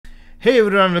Hey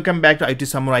everyone, welcome back to IT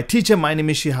Samurai Teacher. My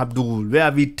name is Sheikh Abdul,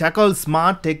 where we tackle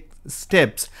smart tech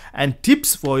steps and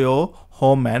tips for your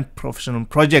home and professional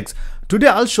projects. Today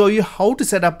I'll show you how to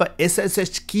set up a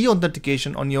SSH key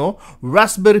authentication on your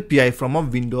Raspberry Pi from a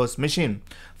Windows machine.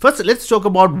 First, let's talk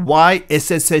about why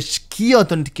SSH key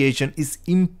authentication is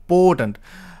important.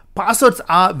 Passwords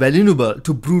are vulnerable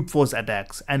to brute force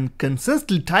attacks, and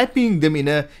consistently typing them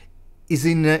is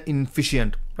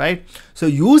inefficient, right? So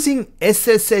using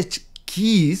SSH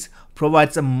keys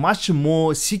provides a much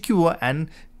more secure and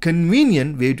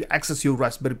convenient way to access your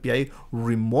Raspberry Pi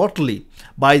remotely.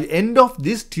 By the end of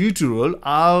this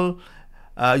tutorial,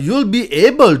 you'll be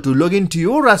able to log into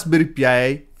your Raspberry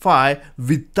Pi5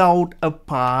 without a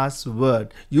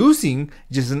password using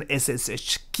just an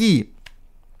SSH key.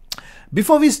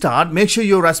 Before we start, make sure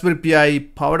your Raspberry Pi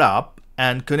powered up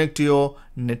and connect to your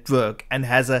network and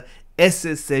has a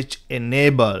SSH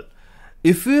enabled.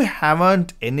 If you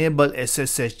haven't enabled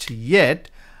SSH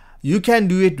yet, you can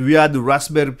do it via the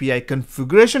Raspberry Pi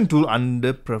configuration tool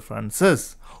under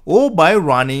preferences or by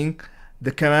running the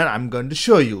command I'm going to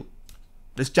show you.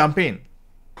 Let's jump in.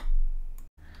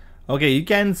 Okay, you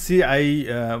can see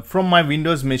from my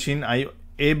Windows machine I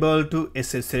able to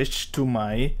SSH to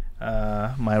my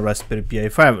my Raspberry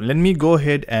Pi5. Let me go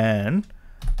ahead and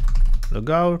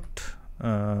log out,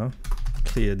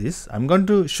 clear this. I'm going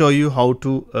to show you how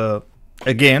to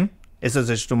again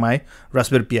SSH to my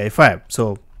Raspberry Pi5.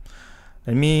 So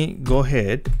let me go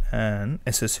ahead and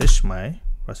SSH my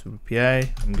Raspberry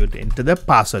Pi. I'm going to enter the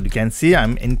password. You can see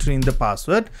I'm entering the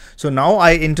password. So now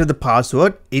I enter the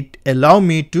password. It allow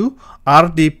me to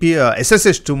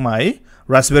SSH to my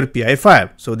Raspberry Pi5.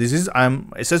 So this is I'm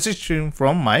SSHing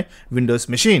from my Windows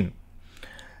machine.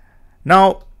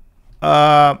 Now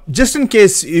just in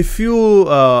case if you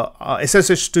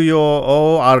SSH to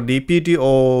your RDPT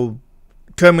or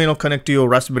terminal connect to your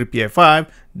Raspberry Pi5,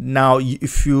 now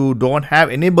if you don't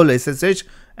have enabled SSH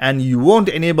and you won't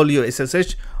enable your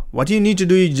SSH, what you need to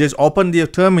do is just open the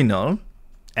terminal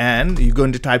and you're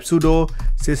going to type sudo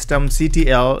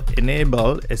systemctl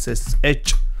enable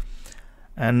SSH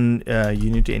and you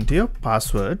need to enter your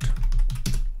password.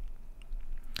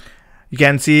 You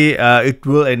can see it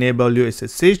will enable your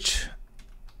SSH,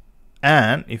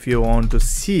 and if you want to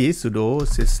see sudo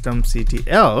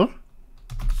systemctl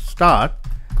start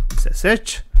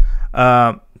SSH,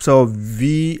 so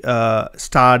we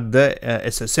start the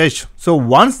SSH. So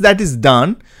once that is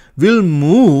done, we'll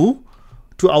move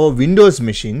to our Windows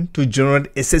machine to generate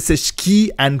SSH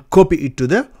key and copy it to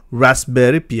the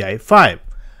Raspberry Pi5.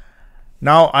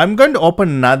 Now I'm going to open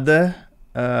another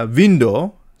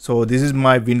window. So this is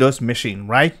my Windows machine,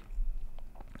 right?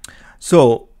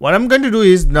 So what I'm going to do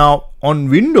is, now on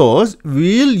Windows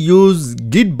we'll use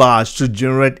Git Bash to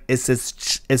generate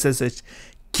SSH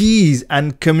keys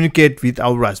and communicate with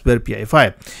our Raspberry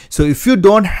Pi5. So if you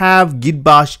don't have Git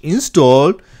Bash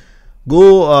installed,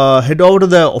 go head over to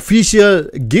the official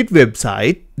Git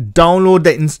website, download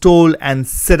the install and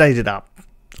set it up.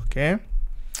 Okay,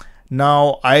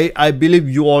 now I believe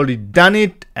you already done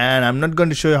it, and I'm not going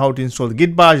to show you how to install the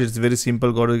Git Bash. It's very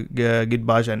simple. Go to Git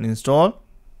Bash and install.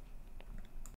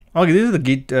 Okay, this is the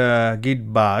Git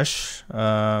Bash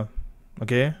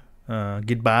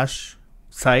Git Bash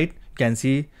site. You can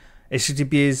see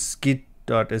https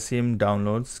git.scm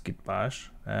downloads Git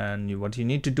Bash, and what you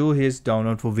need to do is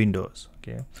download for Windows.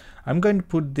 Okay, I'm going to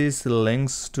put these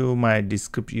links to my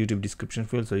YouTube description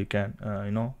field so you can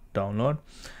download.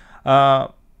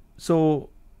 So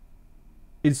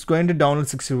it's going to download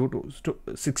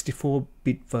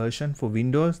 64-bit version for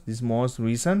Windows. This is most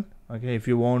recent. Okay, if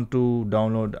you want to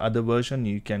download other version,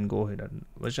 you can go ahead and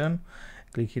version,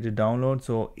 click here to download.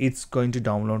 So it's going to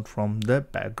download from the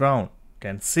background. You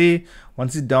can see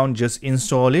once it's down, just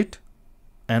install it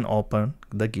and open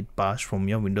the Git Bash from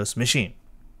your Windows machine.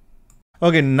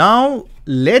 Okay, now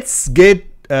let's generate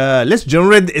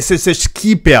the SSH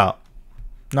key pair.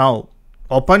 Now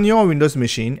open your Windows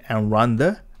machine and run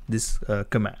this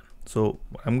command. So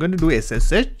what I'm going to do is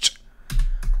SSH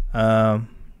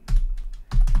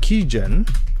keygen.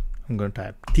 I'm going to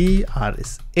type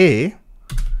TRSA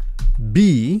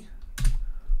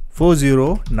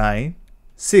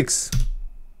B4096.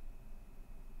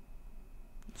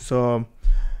 So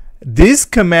this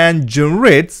command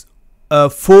generates a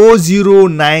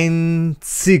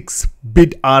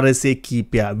 4096-bit RSA key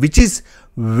pair, which is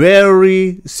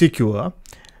very secure.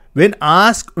 When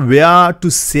asked where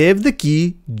to save the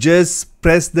key, just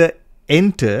press the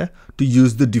enter to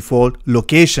use the default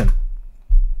location.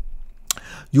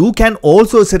 You can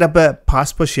also set up a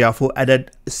passport share for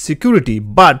added security,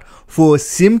 but for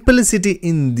simplicity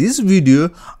in this video,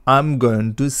 I'm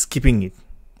going to skipping it.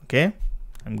 Okay,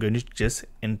 I'm going to just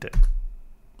enter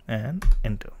and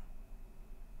enter.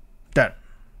 Done.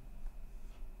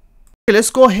 Okay, let's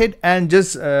go ahead and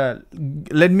just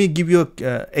let me give you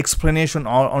a explanation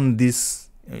on this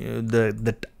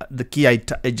the key I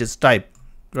just typed,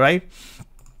 right?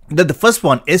 The first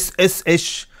one,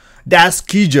 SSH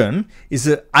keygen, is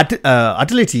a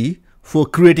utility for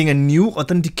creating a new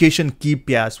authentication key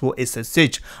pairs for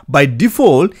SSH. By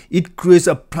default, it creates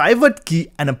a private key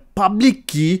and a public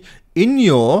key in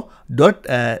your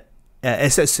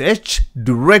 .ssh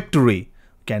directory. You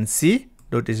can see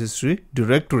 .ssh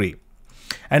directory.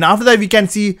 And after that, we can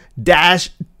see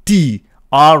 -t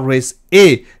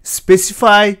RSA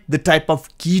specify the type of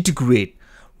key to create,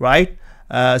 right?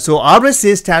 So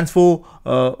RSA stands for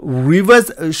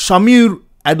reverse Shamir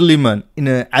element in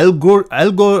an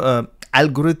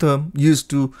algorithm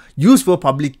used for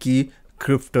public key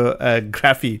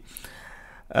cryptography.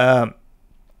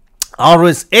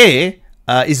 RSA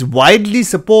is widely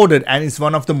supported and is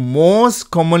one of the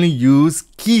most commonly used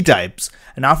key types.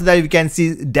 And after that, we can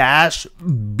see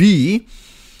 -b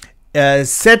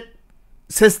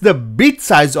sets the bit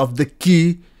size of the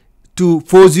key to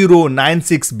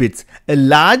 4096 bits. A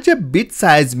larger bit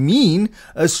size means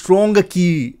a stronger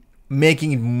key,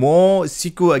 making it more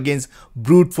secure against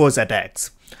brute force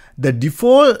attacks. The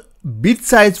default bit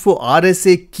size for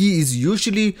RSA key is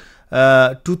usually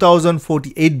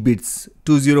 2048 bits,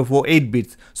 2048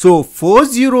 bits. So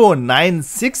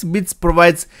 4096 bits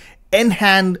provides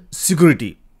enhanced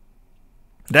security.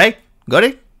 Right? Got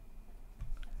it?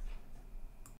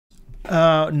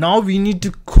 Now we need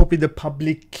to copy the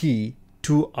public key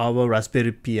to our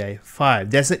Raspberry Pi 5.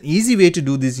 There's an easy way to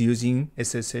do this using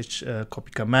SSH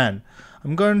copy command.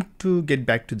 I'm going to get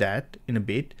back to that in a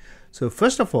bit. So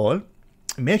first of all,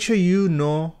 make sure you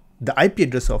know the IP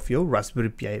address of your Raspberry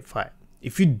Pi 5.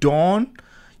 If you don't,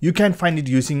 you can find it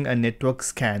using a network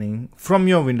scanning from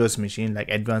your Windows machine, like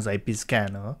Advanced IP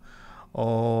Scanner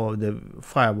or the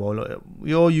firewall,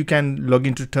 or you can log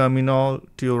into terminal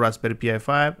to your Raspberry Pi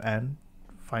 5 and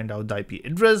find out the IP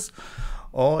address.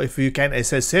 Or if you can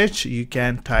SSH, you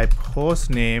can type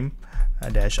hostname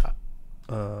 -i.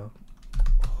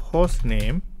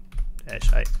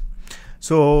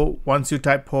 So once you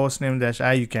type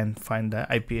hostname-i, you can find the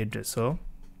IP address. So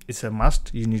it's a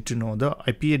must. You need to know the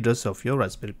IP address of your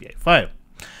Raspberry Pi 5.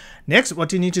 Next,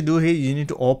 what you need to do here, you need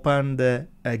to open the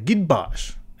Git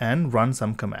Bash and run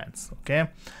some commands. Okay,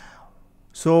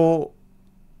 so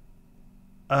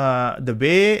the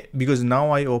way, because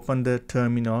now I open the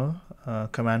terminal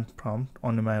command prompt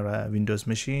on my Windows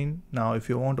machine. Now if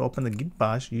you want to open the Git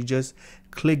Bash, you just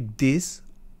click this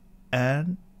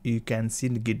and you can see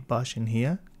the Git Bash in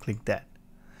here. Click that.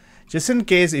 Just in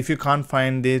case if you can't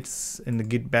find this in the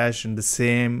Git Bash in the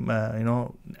same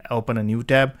open a new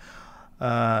tab.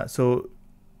 So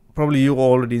probably you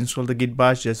already installed the Git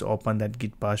Bash. Just open that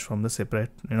Git Bash from the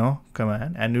separate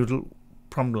command and it will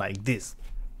prompt like this.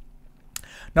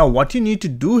 Now what you need to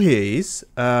do here is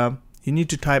you need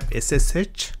to type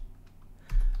SSH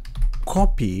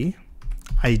copy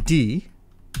ID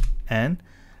and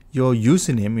your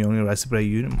username, your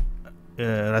Raspberry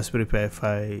Pi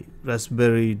 5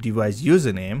 Raspberry device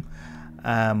username.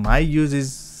 My use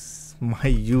is my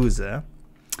user,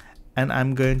 and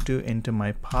I'm going to enter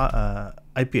my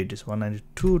IP address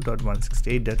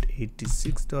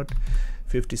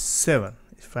 192.168.86.57.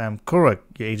 If I am correct,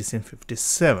 yeah,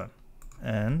 8757,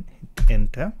 and hit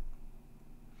enter.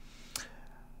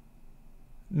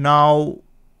 Now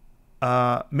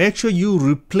make sure you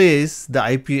replace the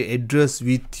IP address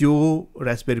with your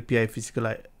Raspberry Pi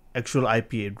actual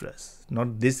IP address,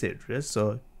 not this address.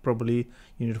 So probably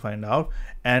you need to find out,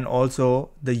 and also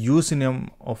the username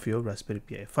of your Raspberry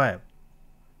Pi 5.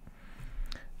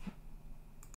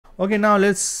 Okay, now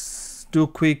let's do a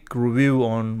quick review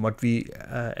on what we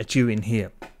achieve in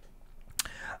here.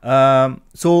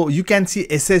 So you can see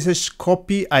SSH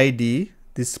copy ID,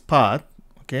 this part.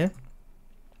 Okay,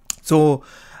 so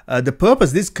the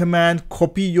purpose, this command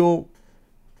copies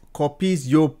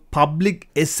your public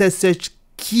SSH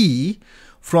key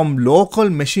from local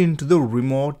machine to the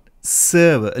remote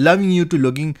server, allowing you to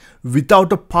log in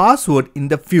without a password in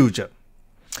the future.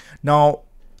 Now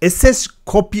SSH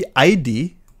copy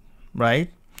ID,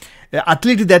 right, an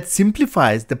utility that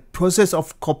simplifies the process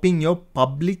of copying your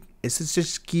public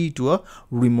SSH key to a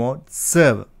remote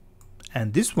server.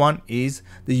 And this one is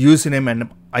the username and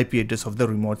IP address of the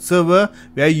remote server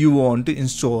where you want to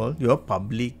install your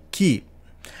public key.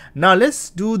 Now let's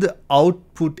do the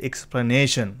output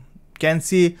explanation. You can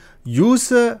see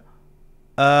user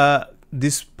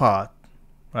this part,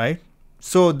 right?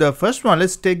 So the first one,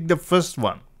 let's take the first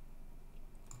one.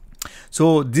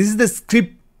 So this is the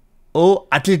script or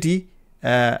utility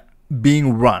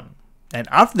being run, and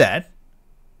after that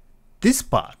this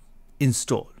part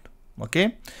installed.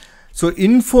 Okay, so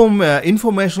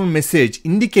informational message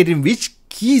indicating which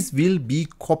keys will be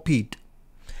copied,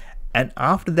 and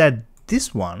after that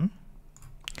this one,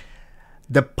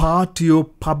 the path to your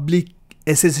public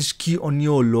SSH key on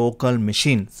your local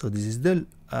machine. So this is the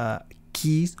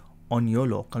keys on your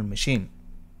local machine,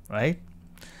 right?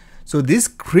 So this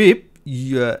script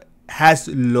has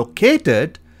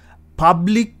located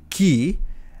public key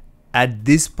at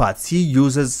this path. See,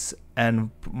 users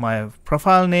and my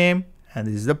profile name, and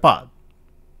this is the path.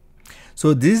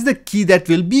 So this is the key that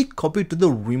will be copied to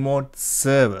the remote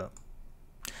server.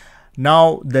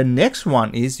 Now the next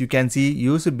one is, you can see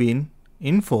user bin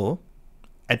info,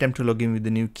 attempt to log in with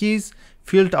the new keys,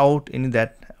 filter out any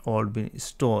that all been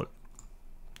installed.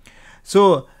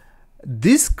 So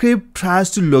this script tries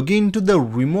to log into the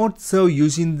remote server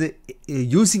using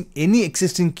any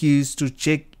existing keys to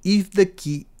check if the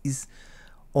key is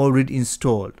already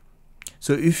installed.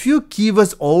 So if your key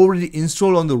was already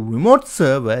installed on the remote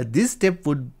server, this step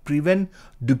would prevent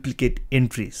duplicate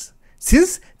entries.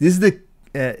 Since this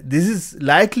is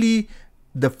likely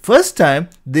the first time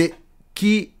the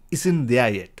key isn't there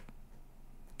yet.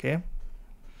 Okay.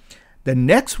 The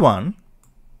next one,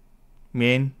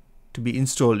 main to be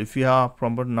installed. If you are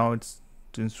prompted now, it's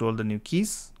to install the new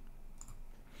keys.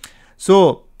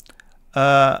 So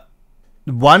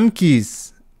one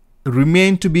keys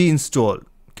remain to be installed.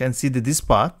 You can see that this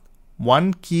part,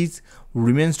 one keys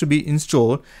remains to be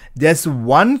installed. There's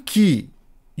one key,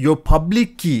 your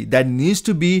public key, that needs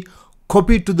to be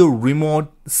copied to the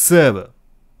remote server.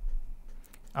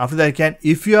 After that,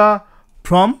 if you are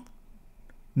prompted,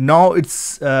 now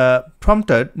it's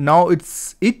prompted, now it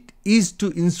is to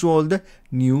install the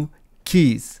new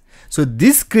keys. So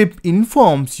this script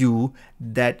informs you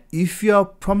that if you are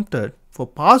prompted for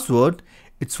password,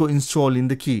 it's for installing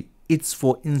the key. It's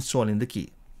for installing the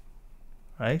key,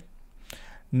 right?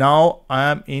 Now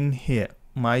I am in here,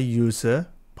 my user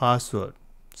password.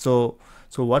 So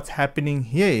what's happening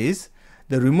here is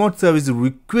the remote server is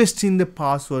requesting the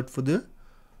password for the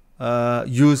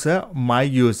user, my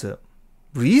user.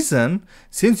 Reason,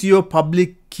 since your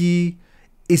public key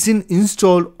isn't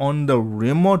installed on the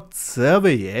remote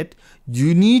server yet,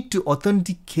 you need to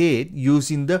authenticate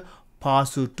using the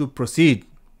password to proceed.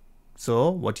 So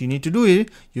what you need to do is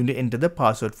you need to enter the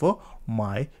password for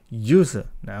my user.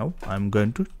 Now I'm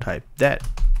going to type that.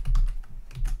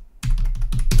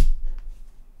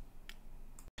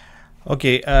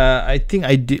 Okay, I think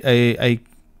I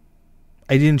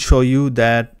didn't show you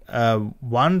that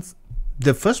once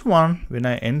the first one, when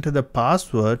I enter the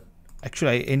password,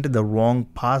 actually I entered the wrong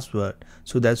password,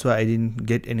 so that's why I didn't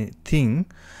get anything.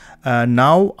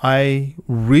 Now I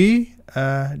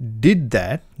did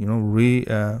that,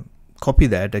 copy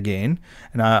that again,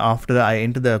 and after that I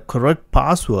enter the correct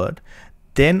password.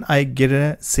 Then I get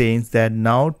a saying that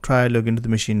now try log into the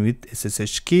machine with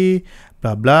SSH key,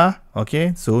 blah blah.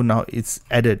 Okay, so now it's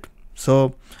added.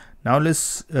 So now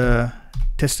let's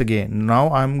test again.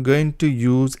 Now I'm going to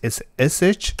use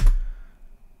SSH.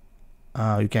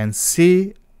 You can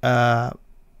see 18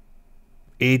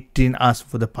 asks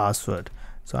for the password.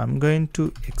 So I'm going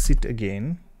to exit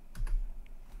again.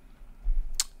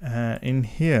 In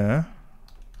here,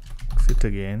 exit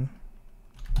again.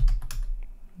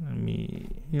 Let me,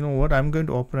 I'm going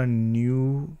to open a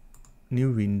new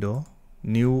window,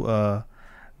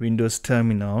 Windows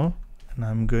terminal, and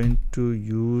I'm going to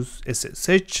use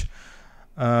SSH.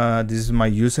 This is my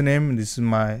username, this is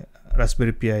my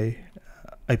Raspberry Pi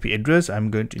IP address. I'm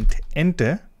going to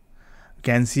enter. You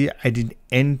can see I didn't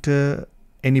enter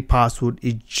any password,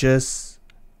 it just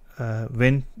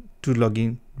went to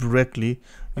login directly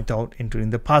without entering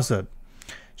the password.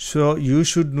 So you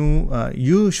should know,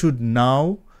 you should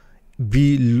now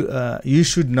be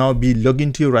logged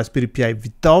into your Raspberry Pi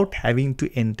without having to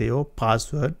enter your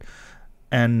password,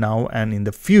 and now and in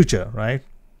the future, right?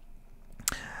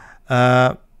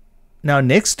 Now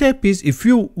next step is, if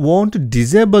you want to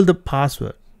disable the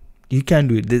password, you can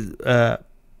do it.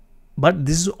 But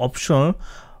this is optional,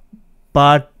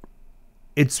 but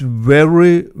it's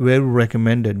very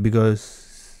recommended,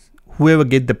 because whoever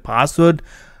get the password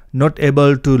not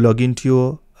able to log into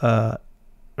your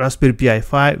Raspberry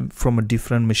Pi5 from a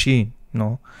different machine,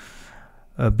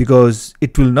 because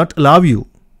it will not allow you,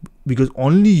 because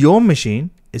only your machine,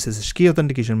 SSH key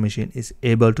authentication machine, is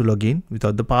able to log in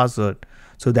without the password.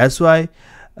 So that's why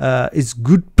it's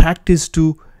good practice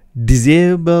to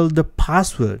disable the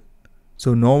password,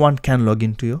 so no one can log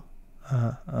into your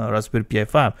Raspberry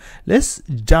Pi5. Let's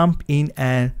jump in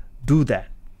and do that.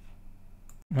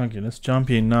 Okay, let's jump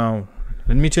in now.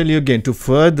 Let me tell you again, to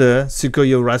further secure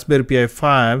your Raspberry Pi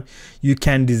 5, you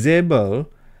can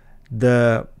disable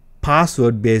the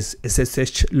password based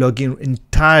SSH login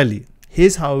entirely.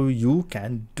 Here's how you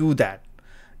can do that.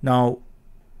 Now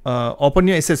open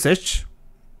your SSH,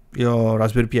 your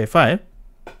Raspberry Pi 5,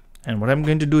 and what I'm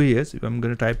going to do here is I'm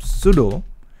going to type sudo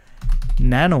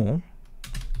nano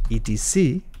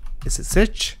etc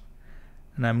SSH,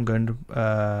 and I'm going to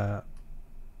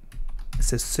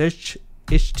SSH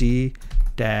ht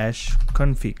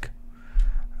 -config.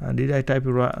 Did I type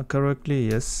it correctly?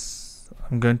 Yes.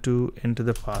 I'm going to enter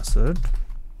the password.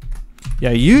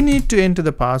 Yeah, you need to enter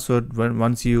the password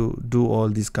once you do all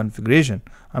this configuration.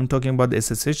 I'm talking about the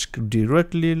SSH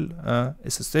directly.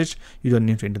 SSH, you don't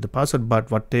need to enter the password,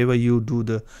 but whatever you do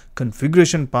the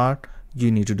configuration part, you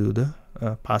need to do the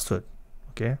password.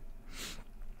 Okay.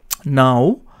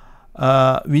 Now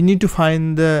we need to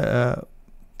find the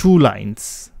two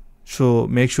lines, so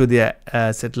make sure they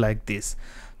are set like this.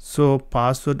 So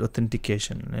password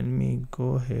authentication, let me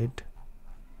go ahead.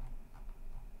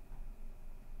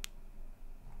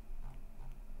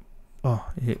 Oh,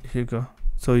 here you go.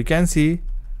 So you can see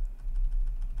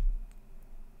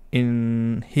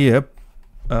in here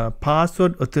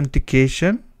password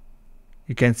authentication,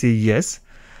 you can see yes.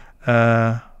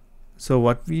 So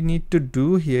what we need to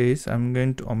do here is I'm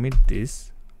going to omit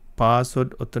this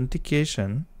password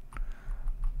authentication.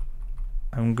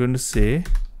 I'm going to say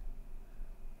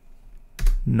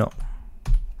no,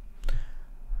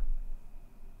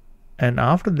 and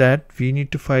after that we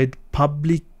need to find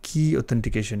public key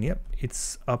authentication. Yep,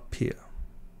 it's up here.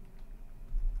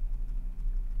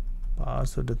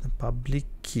 Password of the public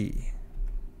key.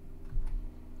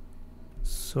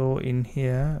 So in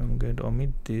here I'm going to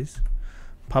omit this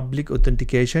public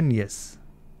authentication. Yes,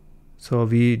 so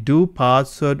we do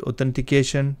password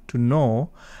authentication to no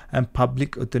and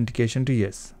public authentication to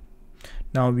yes.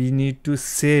 Now we need to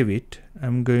save it.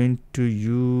 I'm going to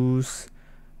use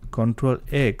Control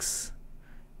X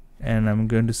and I'm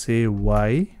going to say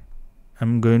Y.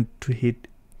 I'm going to hit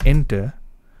enter.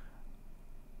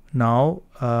 Now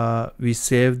we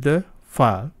save the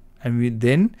file, and we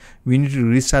need to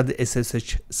restart the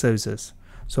SSH services.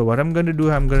 So what I'm going to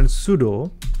do, I'm going to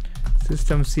sudo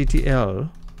systemctl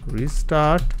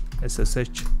restart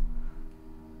SSH.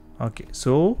 Okay,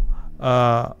 so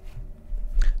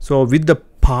so with the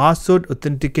password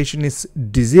authentication is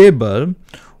disabled,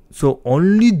 so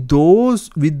only those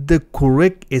with the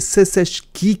correct SSH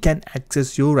key can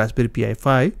access your Raspberry Pi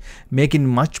 5, making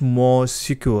much more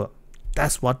secure.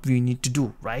 That's what we need to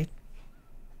do, right?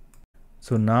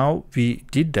 So now we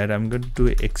did that. I'm going to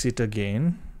exit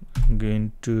again. I'm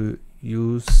going to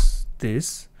use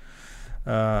this.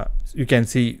 You can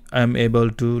see I'm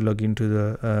able to log into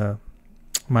the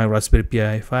my Raspberry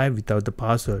Pi 5 without the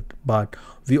password, but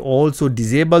we also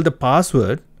disable the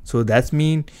password. So that's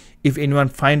mean if anyone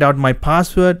find out my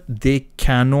password, they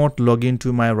cannot log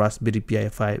into my Raspberry Pi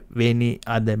 5 any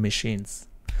other machines.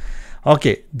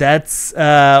 Okay, that's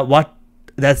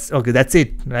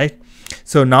it, right?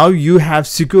 So now you have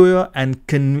secure and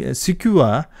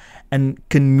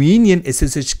convenient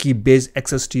SSH key based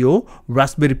access to your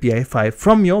Raspberry Pi 5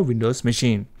 from your Windows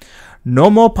machine. No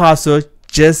more password,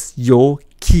 just your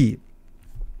key.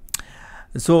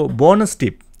 So bonus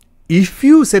tip, if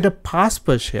you set a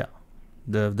password here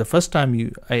the first time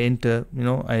I enter,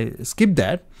 I skip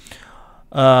that,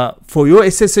 for your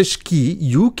SSH key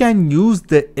you can use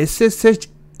the SSH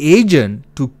agent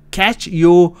to catch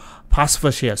your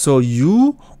password here. So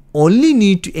you only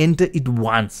need to enter it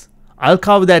once. I'll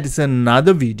cover that in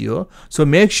another video, so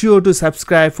make sure to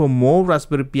subscribe for more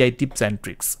Raspberry Pi tips and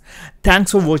tricks.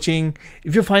 Thanks for watching.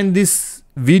 If you find this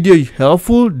video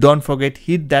helpful, don't forget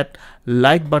hit that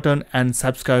like button and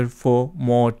subscribe for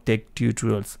more tech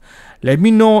tutorials. Let me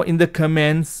know in the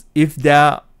comments if there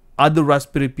are other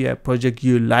Raspberry Pi project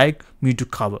you like me to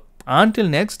cover. Until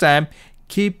next time,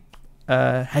 keep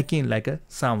hacking like a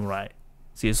samurai.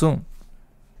 See you soon.